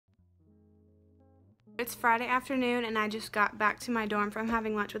It's Friday afternoon and I just got back to my dorm from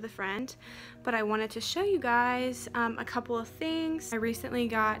having lunch with a friend, but I wanted to show you guys a couple of things. I recently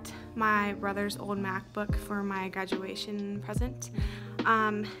got my brother's old MacBook for my graduation present,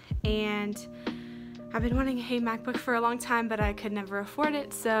 and I've been wanting a MacBook for a long time, but I could never afford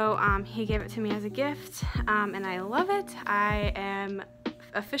it, so he gave it to me as a gift, and I love it. I am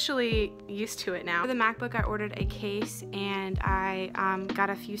officially used to it now. For the MacBook, I ordered a case and I got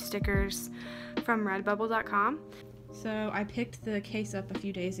a few stickers from redbubble.com. So I picked the case up a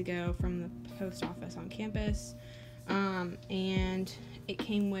few days ago from the post office on campus, and it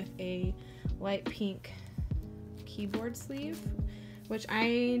came with a light pink keyboard sleeve, which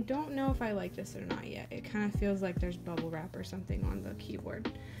I don't know if I like this or not yet. It kind of feels like there's bubble wrap or something on the keyboard,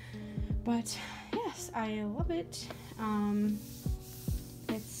 but yes, I love it.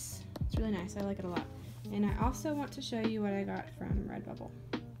 It's really nice. I like it a lot. And I also want to show you what I got from Redbubble.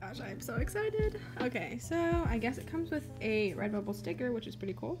 Gosh, I'm so excited. Okay, so I guess it comes with a Redbubble sticker, which is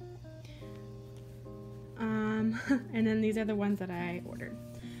pretty cool. And then these are the ones that I ordered.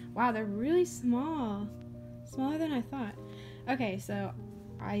 Wow, they're really small. Smaller than I thought. Okay, so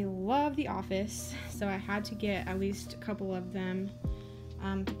I love The Office, so I had to get at least a couple of them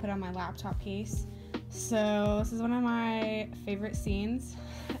to put on my laptop case. So this is one of my favorite scenes,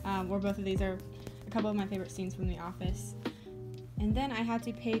 or both of these are a couple of my favorite scenes from The Office. And then I had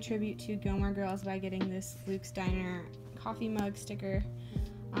to pay tribute to Gilmore Girls by getting this Luke's Diner coffee mug sticker,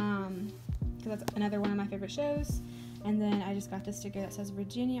 because that's another one of my favorite shows. And then I just got this sticker that says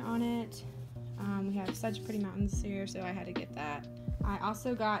Virginia on it. We have such pretty mountains here, so I had to get that. I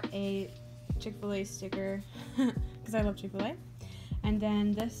also got a Chick-fil-A sticker, because I love Chick-fil-A. And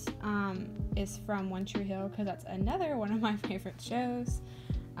then this is from One Tree Hill, because that's another one of my favorite shows.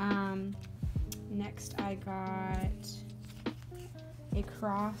 Next I got a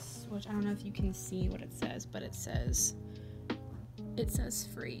cross, which I don't know if you can see what it says, but it says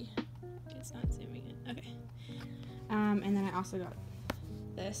free. It's not zooming in. Okay. And then I also got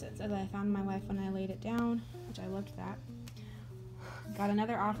this. It says I found my life when I laid it down, which I loved that. Got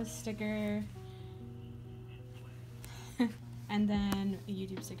another Office sticker. And then a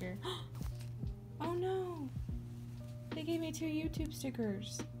YouTube sticker. Oh no! They gave me 2 YouTube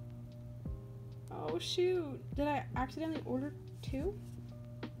stickers. Oh shoot! Did I accidentally order 2?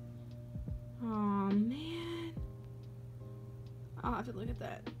 Oh man. I'll have to look at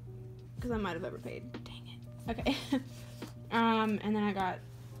that, because I might have overpaid. Dang it. Okay. And then I got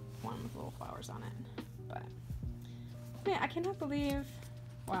one with little flowers on it. But man, I cannot believe.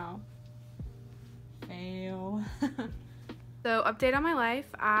 Wow. Fail. So, update on my life.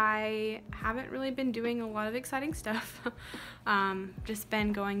 I haven't really been doing a lot of exciting stuff. Just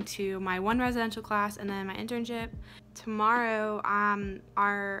been going to my one residential class and then my internship. Tomorrow,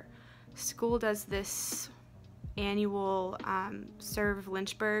 our school does this annual Serve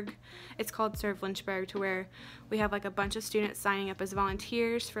Lynchburg. It's called Serve Lynchburg, to where we have like a bunch of students signing up as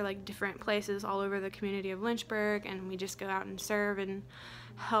volunteers for like different places all over the community of Lynchburg, and we just go out and serve and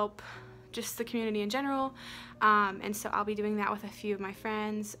help just the community in general. And so I'll be doing that with a few of my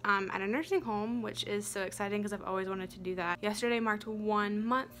friends at a nursing home, which is so exciting because I've always wanted to do that. Yesterday marked 1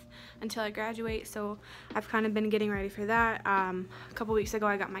 month until I graduate, so I've kind of been getting ready for that. A couple weeks ago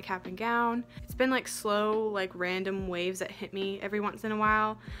I got my cap and gown. It's been like slow, like random waves that hit me every once in a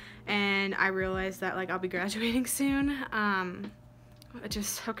while, and I realized that like I'll be graduating soon. It's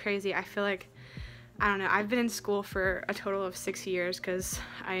just so crazy. I feel like, I don't know, I've been in school for a total of 6 years, because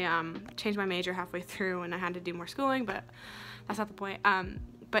I changed my major halfway through and I had to do more schooling, but that's not the point.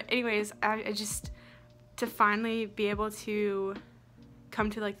 But anyways, I just, to finally be able to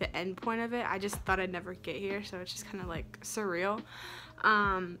come to like the end point of it, I just thought I'd never get here, so it's just kind of like surreal.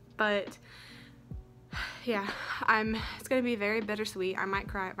 But yeah, it's gonna be very bittersweet. I might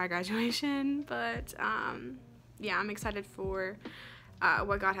cry at my graduation, but yeah, I'm excited for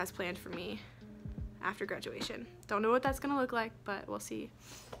what God has planned for me after graduation. Don't know what that's gonna look like, but we'll see.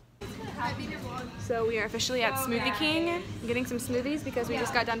 So we are officially at Smoothie King, getting some smoothies because we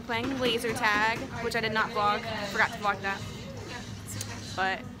just got done playing laser tag, which I did not vlog, forgot to vlog that.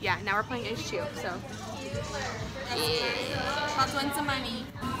 But yeah, now we're playing H2, so. Yeah. Let's win some money.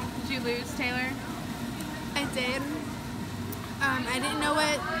 Did you lose, Taylor? I did. I didn't know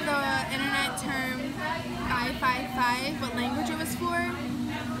what the internet term I-55, what language it was for.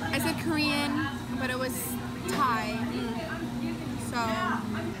 I said Korean, but it was Thai. So,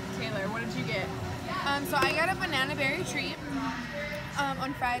 Taylor, what did you get? So I got a banana berry treat.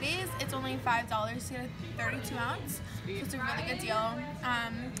 On Fridays, it's only $5 to get a 32 ounce. So it's a really good deal.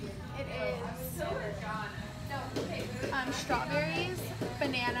 It is strawberries,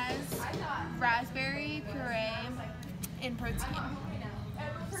 bananas, raspberry puree and protein.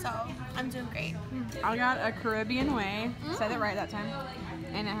 So I'm doing great. I got a Caribbean Way, said it right that time,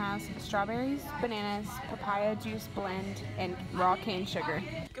 and it has strawberries, bananas, papaya juice blend, and raw cane sugar.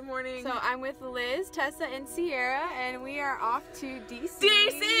 Good morning. So I'm with Liz, Tessa, and Sierra, and we are off to DC.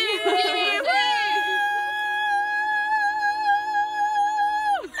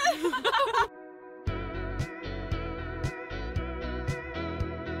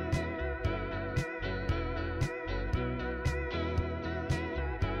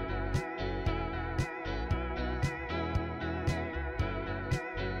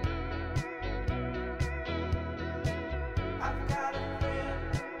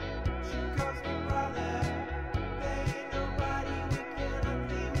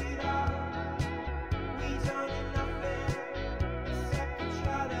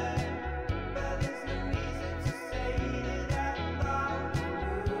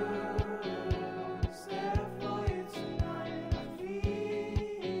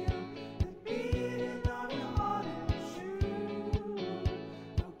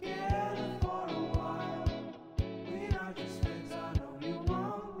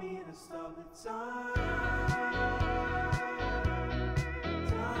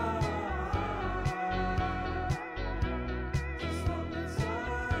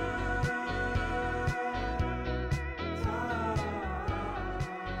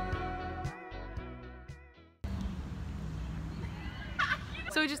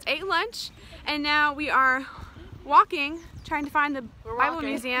 So we just ate lunch, and now we are walking, trying to find the Bible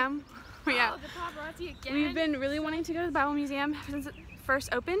Museum. Yeah, the paparazzi again. we've been really wanting to go to the Bible Museum since it first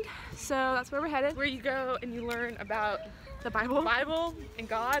opened, so that's where we're headed. Where you go and you learn about The Bible. and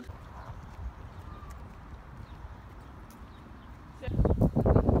God.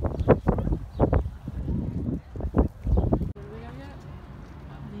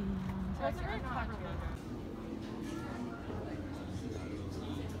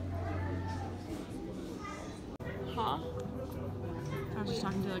 Huh? I was just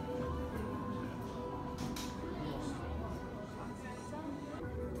talking to like.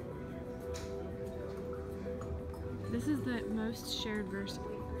 This is the most shared verse,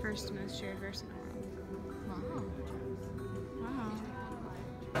 first most shared verse in the world. Wow.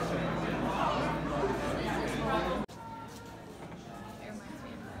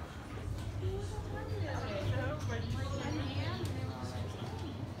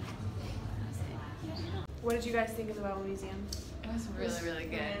 What did you guys think of the Bible Museum? It was really, really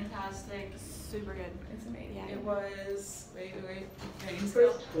good. Fantastic. Super good. It's amazing. Yeah. It was, wait, rating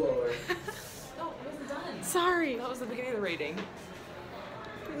scale? floor. Oh, it wasn't done. Sorry. That was the beginning of the rating.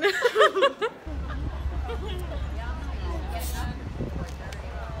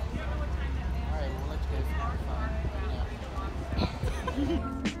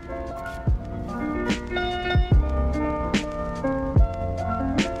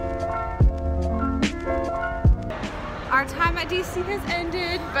 Our time at DC has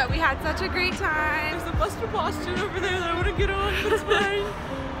ended, but we had such a great time. There's a Buster Boston over there that I want to get on, but it's fine.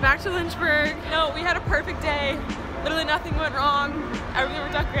 Back to Lynchburg. No, we had a perfect day. Literally nothing went wrong. Everything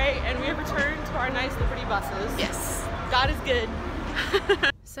worked out great, and we have returned to our nice Liberty buses. Yes. God is good.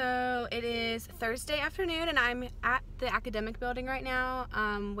 So it is Thursday afternoon, and I'm at the academic building right now,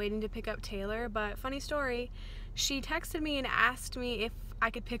 waiting to pick up Taylor. But funny story, she texted me and asked me if I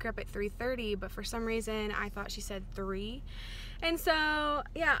could pick her up at 3:30, but for some reason I thought she said 3. And so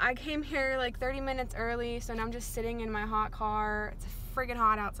yeah, I came here like 30 minutes early, so now I'm just sitting in my hot car. It's friggin'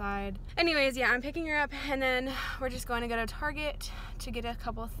 hot outside. Anyways, yeah, I'm picking her up, and then we're just going to go to Target to get a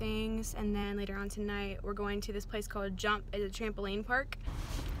couple things, and then later on tonight we're going to this place called Jump. It's a trampoline park.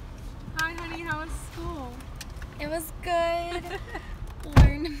 Hi honey, how was school? It was good.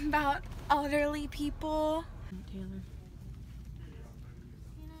 Learn about elderly people. Taylor.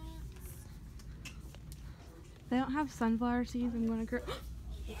 They don't have sunflower seeds. I'm gonna grow.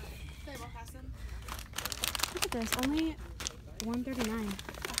 Look at this, only $1.39.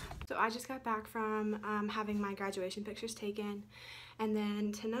 So I just got back from having my graduation pictures taken, and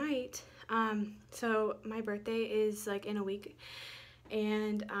then tonight, so my birthday is like in a week,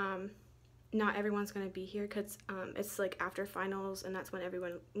 and not everyone's gonna be here because it's like after finals, and that's when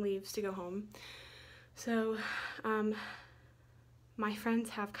everyone leaves to go home. So my friends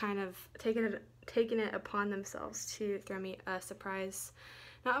have kind of taken it upon themselves to throw me a surprise,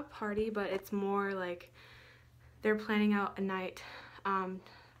 not a party, but it's more like they're planning out a night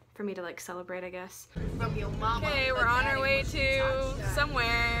for me to like celebrate, I guess. Okay, we're on our way to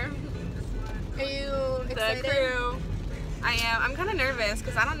somewhere. Are you excited? The crew. I am. I'm kind of nervous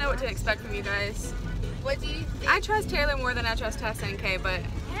because I don't know what to expect from you guys. What do you think? I trust Taylor more than I trust Tessa and Kay, but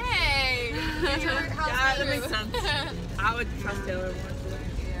Hey! Yeah, that makes sense. I would trust Taylor more too.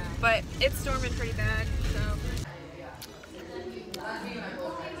 But it's storming pretty bad, so.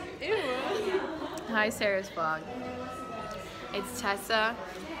 Hi, Sarah's vlog. It's Tessa,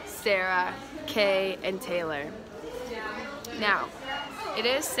 Sarah, Kay, and Taylor. Now, it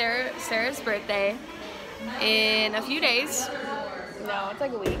is Sarah's birthday in a few days. No, it's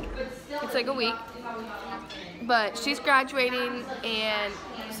like a week. It's like a week. But she's graduating, and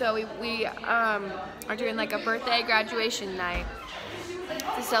so we are doing like a birthday graduation night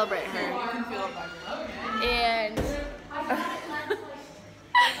to celebrate her. And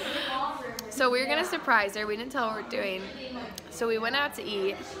so we were gonna surprise her. We didn't tell her what we're doing. So we went out to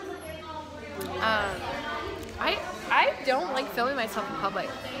eat. I don't like filming myself in public.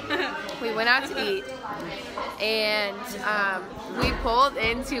 We went out to eat, and we pulled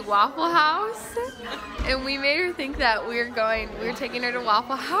into Waffle House, and we made her think that we were taking her to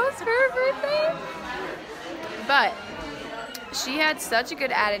Waffle House for her birthday. But she had such a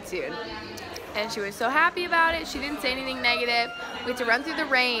good attitude, and she was so happy about it. She didn't say anything negative. We had to run through the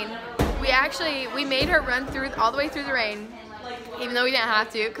rain. We made her run all the way through the rain, even though we didn't have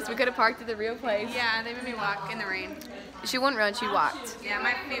to, because we could have parked at the real place. Yeah, they made me walk in the rain. She wouldn't run, she walked. Yeah,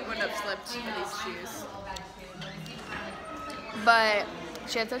 my feet would have slipped in these shoes. But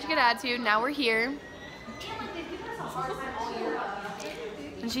she had such a good attitude. Now we're here.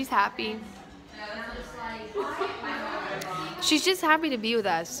 And she's happy. She's just happy to be with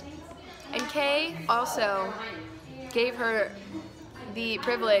us. And Kay also gave her the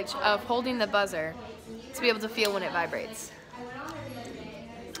privilege of holding the buzzer to be able to feel when it vibrates.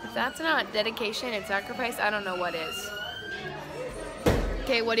 If that's not dedication and sacrifice, I don't know what is.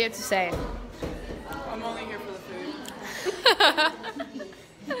 Okay, what do you have to say? I'm only here for the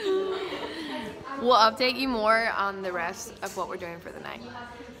food. We'll update you more on the rest of what we're doing for the night.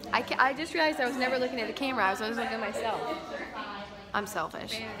 I just realized I was never looking at the camera. I was always looking at myself. I'm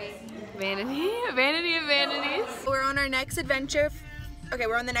selfish. Vanity. Vanity of vanities. We're on our next adventure. Okay,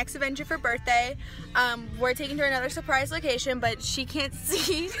 we're on the next adventure for birthday. We're taking her to another surprise location, but she can't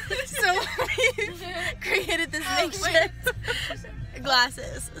see, so we created this makeshift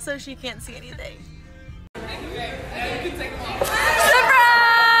glasses so she can't see anything.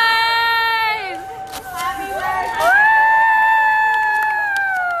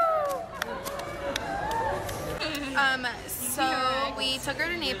 So we took her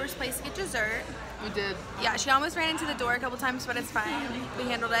to Neighbor's Place to get dessert. We did. Yeah, she almost ran into the door a couple times, but it's fine. We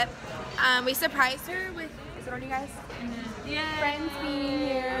handled it. We surprised her with, is it on you guys? Yeah. Friends being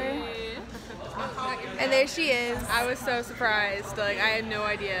here. And there she is. I was so surprised. Like, I had no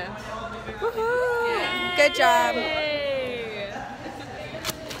idea. Woohoo! Yeah. Good job. Yay.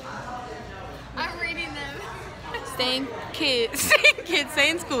 I'm reading them. Staying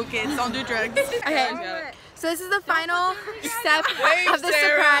school kids, don't do drugs. Okay. So this is the final step of the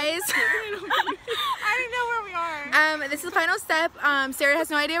Sarah. surprise. I didn't know where we are. This is the final step. Sarah has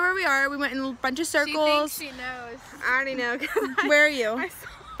no idea where we are. We went in a bunch of circles. She knows. I already know. Where are you? I saw.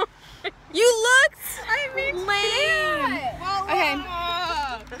 You looked I mean, lame. Okay.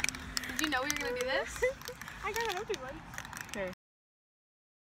 Did you know we were gonna do this? I got an open one. Okay.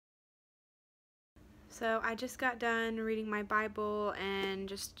 So I just got done reading my Bible and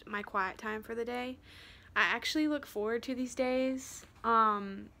just my quiet time for the day. I actually look forward to these days.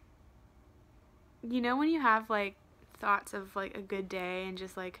 You know when you have like thoughts of like a good day and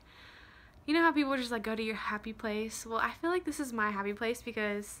just like, you know how people just like go to your happy place? Well, I feel like this is my happy place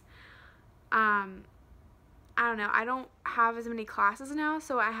because I don't know, I don't have as many classes now,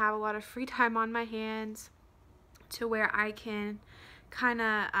 so I have a lot of free time on my hands to where I can kind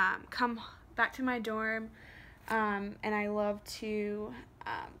of come back to my dorm, and I love to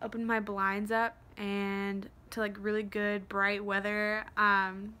open my blinds up and to like really good bright weather,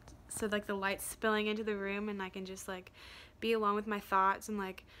 so like the light's spilling into the room and I can just like be alone with my thoughts and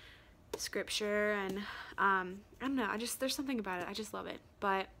like scripture, and I don't know, there's something about it, I just love it.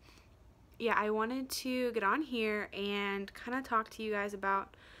 But yeah, I wanted to get on here and kind of talk to you guys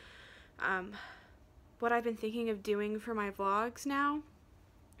about what I've been thinking of doing for my vlogs now.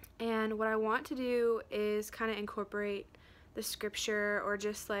 And what I want to do is kind of incorporate the scripture or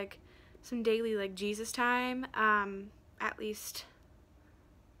just like some daily like Jesus time, at least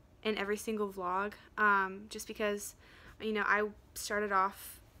in every single vlog, just because, you know, I started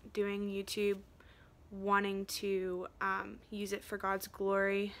off doing YouTube wanting to use it for God's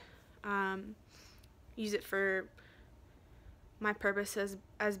glory, use it for my purpose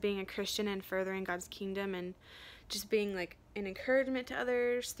as being a Christian and furthering God's kingdom and just being like an encouragement to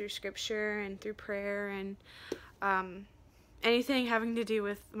others through scripture and through prayer, and anything having to do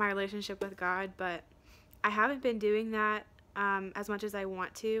with my relationship with God, but I haven't been doing that as much as I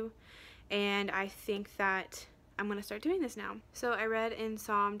want to, and I think that I'm going to start doing this now. So I read in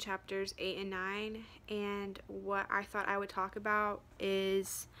Psalm chapters 8 and 9, and what I thought I would talk about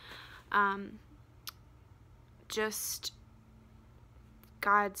is just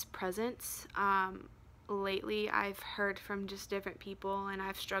God's presence. Lately I've heard from just different people, and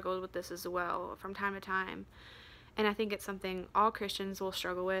I've struggled with this as well from time to time, and I think it's something all Christians will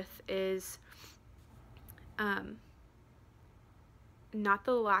struggle with, is not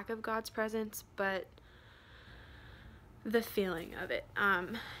the lack of God's presence, but the feeling of it.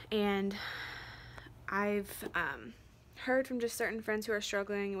 And I've heard from just certain friends who are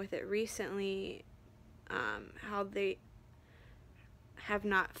struggling with it recently, how they have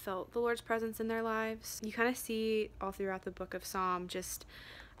not felt the Lord's presence in their lives. You kind of see all throughout the book of Psalm just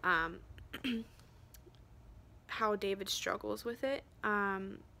how David struggles with it,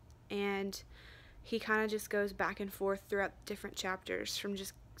 and he kind of just goes back and forth throughout different chapters, from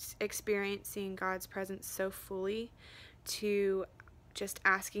just experiencing God's presence so fully to just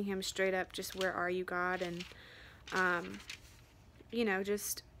asking him straight up, just, where are you, God? And you know,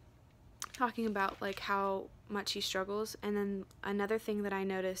 just talking about like how much he struggles. And then another thing that I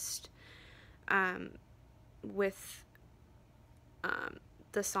noticed with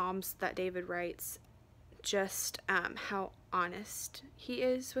the Psalms that David writes, just how honest he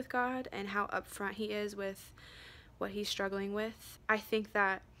is with God and how upfront he is with what he's struggling with. I think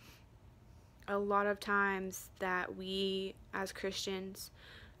that a lot of times that we as Christians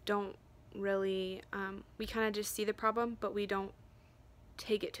don't really, we kind of just see the problem, but we don't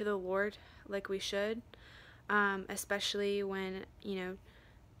take it to the Lord like we should, especially when, you know,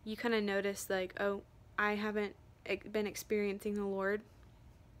 you kind of notice like, oh, I haven't been experiencing the Lord.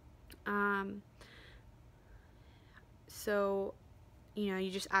 So, you know,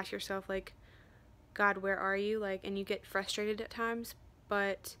 you just ask yourself like, God, where are you? Like, and you get frustrated at times,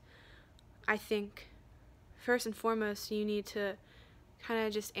 but I think first and foremost, you need to kind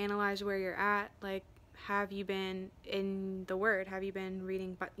of just analyze where you're at. Like, have you been in the Word? Have you been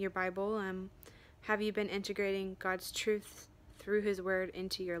reading your Bible? Have you been integrating God's truth through His Word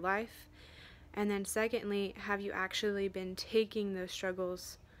into your life? And then secondly, have you actually been taking those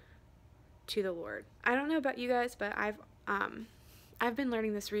struggles to the Lord? I don't know about you guys, but I've been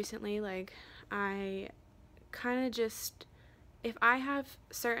learning this recently. Like, I kind of just, if I have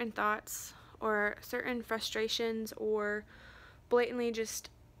certain thoughts or certain frustrations or blatantly just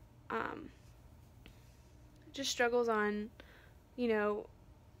struggles on, you know,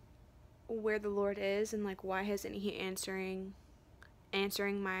 where the Lord is and like why isn't he answering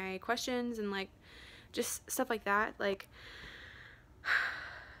my questions and like just stuff like that, like,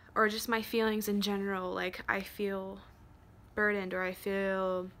 or just my feelings in general, like I feel burdened or I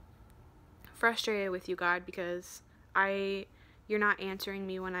feel frustrated with you, God, because you're not answering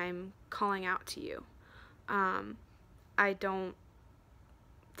me when I'm calling out to you. I don't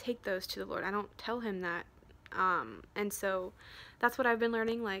take those to the Lord. I don't tell him that. And so that's what I've been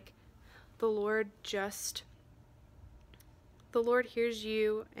learning. Like, the Lord hears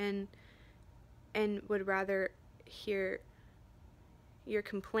you and would rather hear your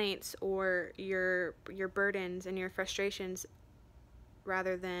complaints or your burdens and your frustrations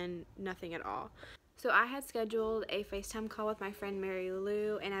rather than nothing at all. So I had scheduled a FaceTime call with my friend Mary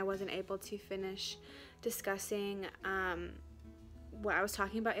Lou, and I wasn't able to finish discussing what I was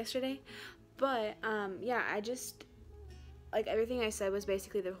talking about yesterday. But yeah, I just, like, everything I said was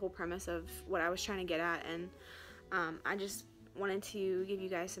basically the whole premise of what I was trying to get at, and I just wanted to give you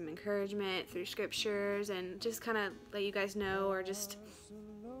guys some encouragement through scriptures and just kind of let you guys know, or just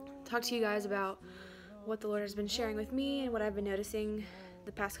talk to you guys about what the Lord has been sharing with me and what I've been noticing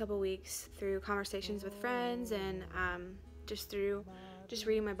the past couple weeks through conversations with friends and just through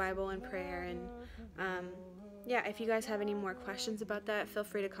reading my Bible and prayer. And yeah, if you guys have any more questions about that, feel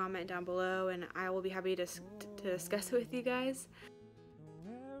free to comment down below and I will be happy to discuss it with you guys.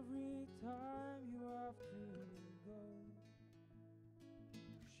 Every time you have to go,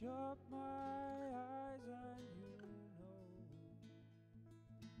 shut my eyes and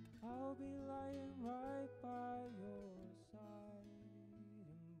I'll be lying right by your side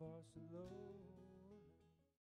in Barcelona.